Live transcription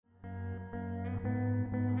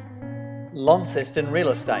Launceston Real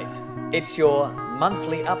Estate. It's your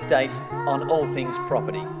monthly update on all things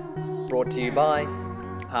property. Brought to you by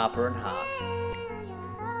Harper and Hart.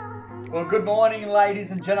 Well, good morning,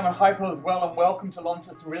 ladies and gentlemen. Hope all is well and welcome to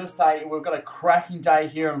Launceston Real Estate. We've got a cracking day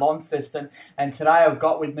here in Launceston, and today I've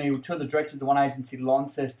got with me two of the directors of the One Agency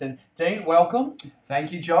Launceston. Dean, welcome.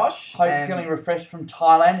 Thank you, Josh. Hope you're feeling refreshed from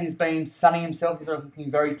Thailand. He's been sunning himself. He's looking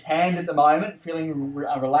very tanned at the moment, feeling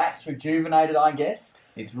relaxed, rejuvenated, I guess.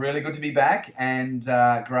 It's really good to be back and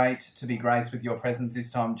great to be graced with your presence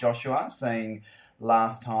this time, Joshua, seeing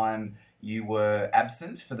last time you were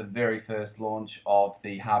absent for the very first launch of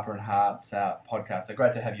the Harper and Hart podcast. So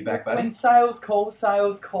great to have you back, buddy. When sales call.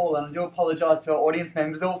 And I do apologise to our audience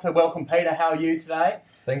members. Also, welcome, Peter. How are you today?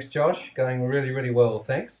 Thanks, Josh. Going really well,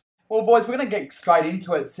 thanks. Well, boys, we're going to get straight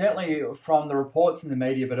into it, certainly from the reports in the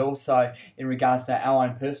media, but also in regards to our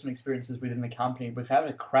own personal experiences within the company. We've had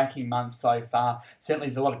a cracking month so far. Certainly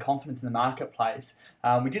there's a lot of confidence in the marketplace.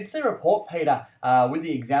 We did see a report, Peter, with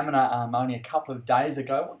the Examiner only a couple of days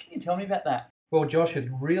ago. What can you tell me about that? Well, Josh, it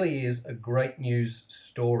really is a great news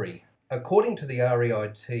story. According to the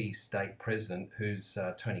REIT state president, who's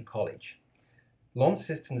Tony College,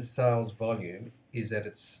 Launceston's sales volume is at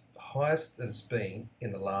its highest that it's been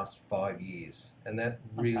in the last 5 years, and that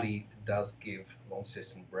really does give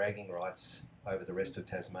Launceston bragging rights over the rest of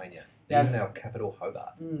Tasmania, even our capital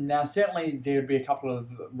Hobart. Now, certainly there would be a couple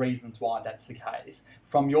of reasons why that's the case,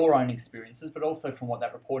 from your own experiences, but also from what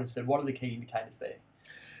that reporter said. What are the key indicators there?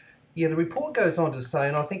 Yeah, the report goes on to say,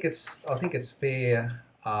 and I think it's fair.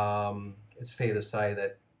 It's fair to say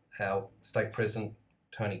that our state president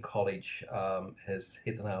Tony College has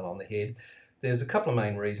hit the nail on the head. There's a couple of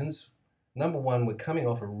main reasons. Number one, we're coming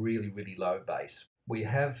off a really low base. We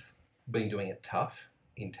have been doing it tough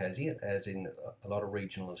in Tassie, as in a lot of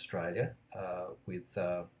regional Australia, with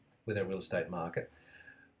our real estate market.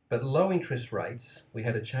 But low interest rates, we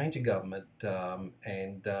had a change of government,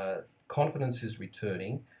 and confidence is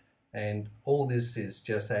returning, and all this is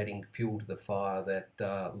just adding fuel to the fire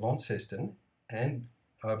that Launceston and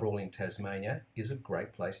overall in Tasmania is a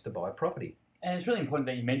great place to buy property. And it's really important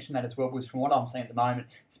that you mention that as well, because from what I'm seeing at the moment,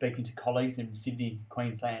 speaking to colleagues in Sydney,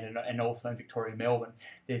 Queensland, and also Victoria, Melbourne,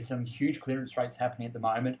 there's some huge clearance rates happening at the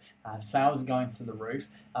moment. Sales are going through the roof.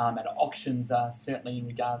 At auctions, certainly in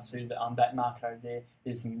regards to that market over there,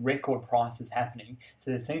 there's some record prices happening.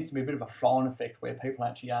 So there seems to be a bit of a flow-on effect where people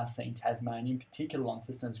actually are seeing Tasmania, in particular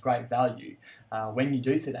Launceston, as great value when you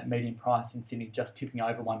do see that median price in Sydney just tipping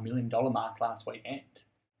over $1 million mark last weekend.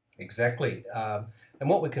 Exactly. And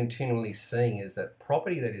what we're continually seeing is that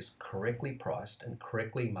property that is correctly priced and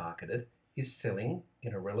correctly marketed is selling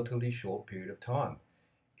in a relatively short period of time.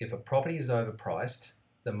 If a property is overpriced,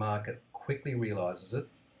 the market quickly realises it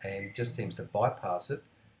and just seems to bypass it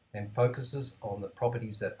and focuses on the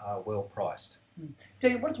properties that are well priced.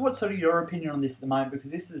 Dean, what's sort of your opinion on this at the moment? Because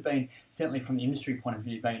this has been, certainly from the industry point of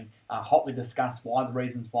view, been hotly discussed. Why the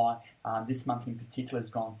reasons why this month in particular has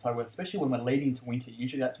gone so well, especially when we're leading into winter.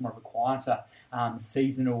 Usually that's more of a quieter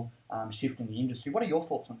seasonal shift in the industry. What are your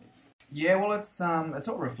thoughts on this? Yeah, well, it's sort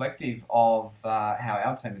of reflective of how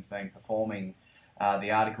our team has been performing.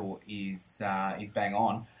 The article is bang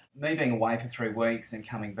on. Me being away for 3 weeks and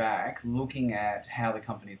coming back, looking at how the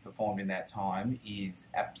company's performed in that time is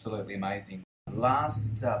absolutely amazing.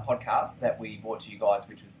 Last podcast that we brought to you guys,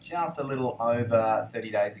 which was just a little over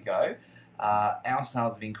 30 days ago, our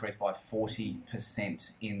sales have increased by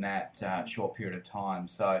 40% in that short period of time.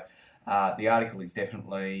 So the article is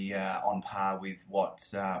definitely on par with what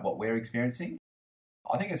we're experiencing.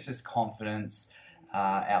 I think it's just confidence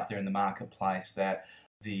out there in the marketplace that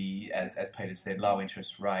as Peter said, low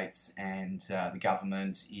interest rates and the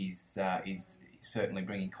government is certainly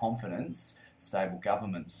bringing confidence, stable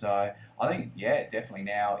government. So I think, definitely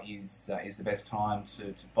now is the best time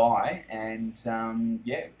to buy, and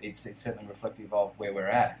it's certainly reflective of where we're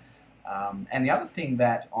at. And the other thing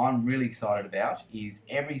that I'm really excited about is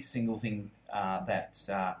every single thing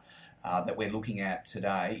that we're looking at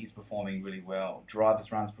today is performing really well.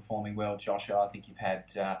 Drivers Run's performing well. Joshua, I think you've had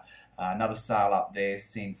another sale up there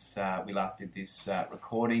since we last did this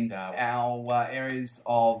recording. Our areas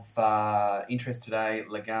of interest today,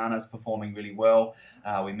 Legana's performing really well.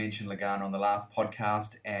 We mentioned Legana on the last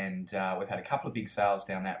podcast, and we've had a couple of big sales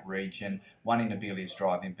down that region. One in Abelius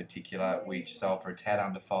Drive in particular, which sold for a tad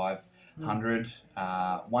under 500.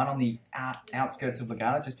 One on the outskirts of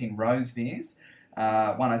Legana, just in Rosevears.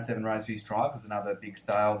 107 Rosevears Drive was another big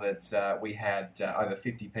sale that we had over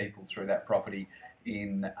 50 people through that property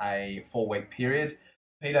in a 4-week period.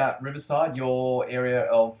 Peter, Riverside, your area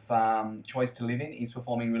of choice to live in, is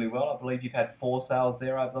performing really well. I believe you've had 4 sales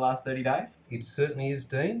there over the last 30 days. It certainly is,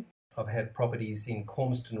 Dean. I've had properties in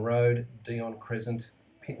Cormiston Road, Dion Crescent,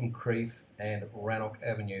 Pinton Creef and Rannoch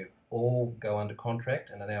Avenue all go under contract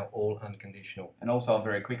and are now all unconditional. And also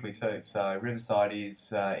very quickly too. So Riverside is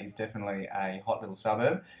definitely a hot little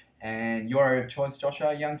suburb. And your area of choice,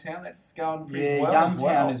 Joshua, Youngtown, that's going pretty well as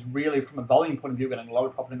well. Youngtown is really, from a volume point of view, getting a lot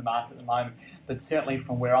of property in the market at the moment. But certainly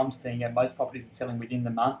from where I'm seeing it, most properties are selling within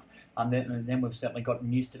the month. And then we've certainly got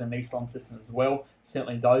Newstead and East Launceston as well.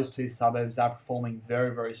 Certainly those two suburbs are performing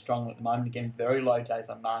very, very strongly at the moment. Again, very low days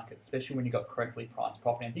on market, especially when you've got correctly priced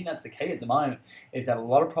property. I think that's the key at the moment, is that a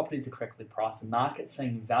lot of properties are correctly priced. The market's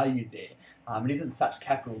seeing value there. It isn't such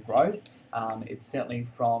capital growth. It's certainly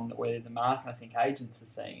from where the market, I think agents are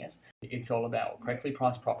seeing it. It's all about correctly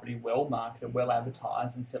priced property, well marketed, well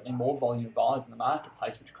advertised, and certainly more volume of buyers in the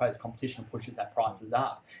marketplace, which creates competition and pushes our prices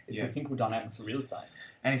up. It's the simple dynamics of real estate.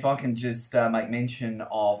 And if I can just make mention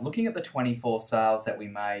of looking at the 24 sales that we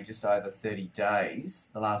made just over 30 days,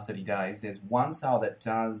 the last 30 days, there's one sale that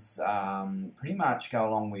does pretty much go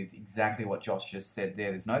along with exactly what Josh just said there.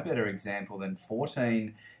 There's no better example than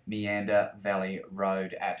 14 Meander Valley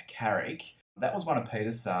Road at Carrick. That was one of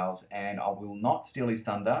Peter's sales, and I will not steal his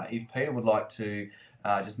thunder. If Peter would like to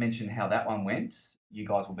just mention how that one went, you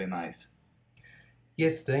guys will be amazed.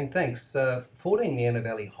 Yes, Dean, thanks. 14 Meander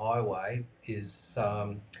Valley Highway is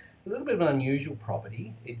a little bit of an unusual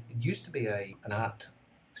property. It used to be an art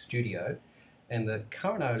studio, and the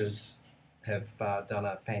current owners have done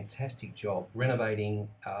a fantastic job renovating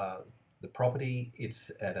the property.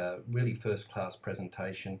 It's at a really first-class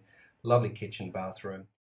presentation, lovely kitchen, bathroom.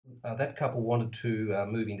 That couple wanted to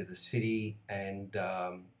move into the city, and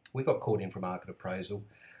we got called in for market appraisal.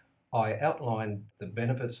 I outlined the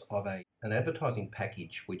benefits of an advertising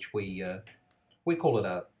package, which we call it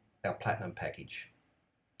our platinum package,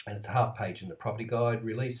 and it's a half page in the property guide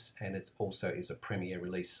release, and it also is a premier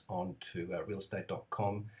release onto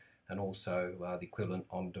realestate.com and also the equivalent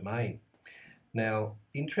on Domain. Now,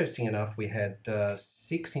 interesting enough, we had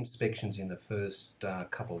 6 inspections in the first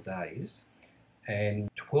couple of days and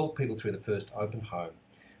 12 people through the first open home.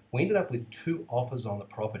 We ended up with 2 offers on the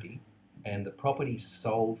property, and the property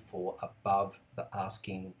sold for above the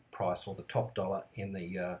asking price, or the top dollar in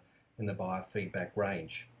the buyer feedback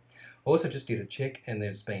range. Also just did a check, and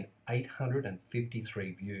there's been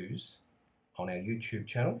 853 views on our YouTube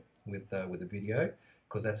channel with the video,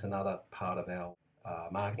 because that's another part of our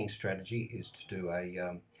marketing strategy, is to do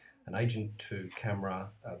an agent to camera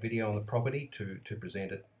video on the property to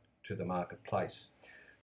present it to the marketplace.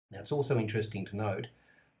 Now, it's also interesting to note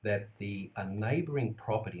that a neighbouring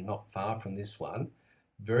property not far from this one,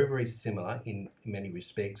 very, very similar in many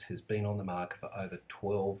respects, has been on the market for over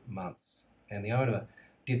 12 months. And the owner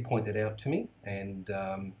did point that out to me, and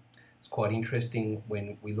it's quite interesting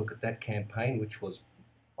when we look at that campaign, which was,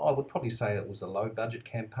 I would probably say it was a low budget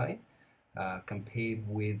campaign compared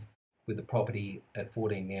with the property at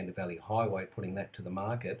 14 Meander Valley Highway, putting that to the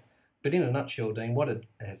market. But in a nutshell, Dean, what it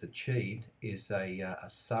has achieved is a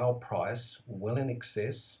sale price well in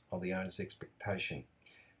excess of the owner's expectation.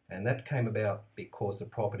 And that came about because the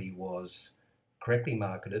property was correctly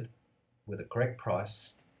marketed with a correct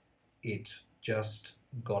price. It just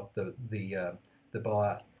got the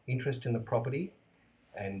buyer interest in the property,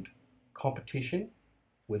 and competition,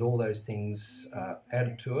 with all those things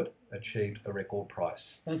added to it, achieved a record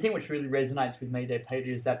price. And the thing which really resonates with me there, Peter,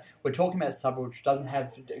 is that we're talking about a suburb which doesn't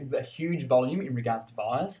have a huge volume in regards to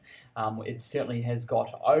buyers. It certainly has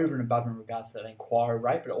got over and above in regards to that inquiry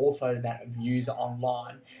rate, but also about views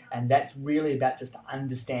online. And that's really about just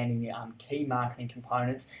understanding the key marketing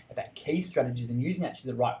components, about key strategies, and using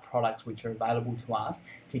actually the right products which are available to us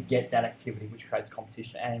to get that activity, which creates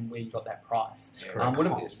competition, and where you got that price.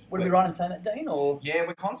 Would it be right in saying that, Dean? Or? Yeah,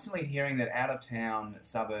 we're constantly hearing that out-of-town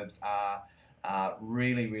suburbs are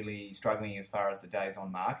really, really struggling as far as the days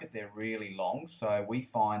on market. They're really long. So we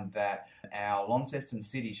find that our Launceston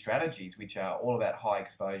City strategies, which are all about high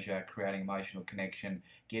exposure, creating emotional connection,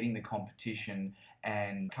 getting the competition,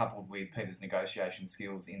 and coupled with Peter's negotiation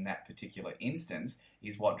skills in that particular instance,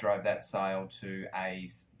 is what drove that sale to a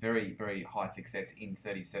very, very high success in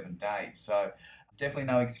 37 days. So it's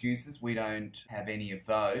definitely no excuses. We don't have any of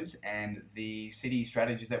those, and the city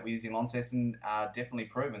strategies that we use in Launceston are definitely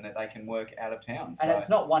proven that they can work out of town. And it's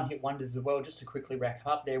not one-hit wonders as well. Just to quickly wrap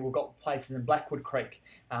up there, we've got places in Blackwood Creek,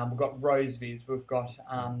 we've got Rosevis, we've got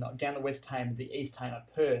down the West Tamar, the East Tamar,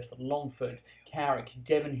 Perth, Longford, Carrick,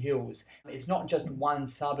 Devon Hills. It's not just one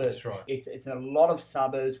suburb. That's right. It's a lot of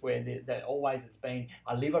suburbs where there always it's been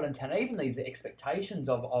a live out in town. Even these expectations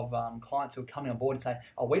of clients who are coming on board and saying,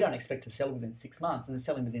 oh, we don't expect to sell within 6 months, and they're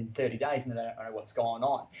selling within 30 days, and they don't know what's going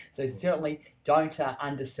on. So certainly don't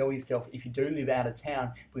undersell yourself if you do live out of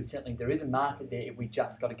town, because certainly there is a market there. We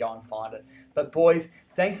just got to go and find it. But boys,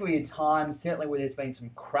 thank you for your time. Certainly where there's been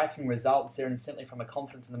some cracking results there, and certainly from a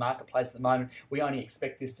confidence in the marketplace at the moment, we only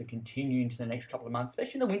expect this to continue into the next couple of months,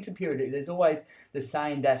 especially in the winter period. There's always the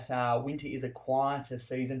saying that winter is a quieter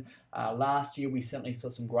season. Last year we certainly saw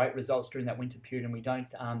some great results during that winter period, and we don't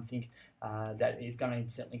think that is going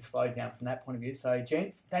to certainly slow down from that point of view. So,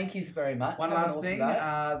 gents, thank you very much. One last thing,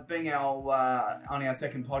 being only our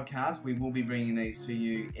second podcast, we will be bringing these to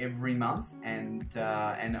you every month, and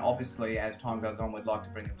obviously as time goes on, we'd like to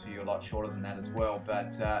bring them to you a lot shorter than that as well.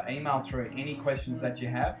 But email through any questions that you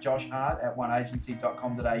have,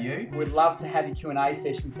 joshhart@oneagency.com.au. We'd love to have your Q&A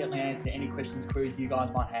session, certainly answer any questions, queries you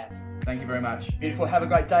guys might have. Thank you very much. Beautiful. Have a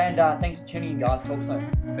great day, and thanks for tuning in, guys. Talk soon.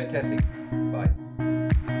 Fantastic. Bye.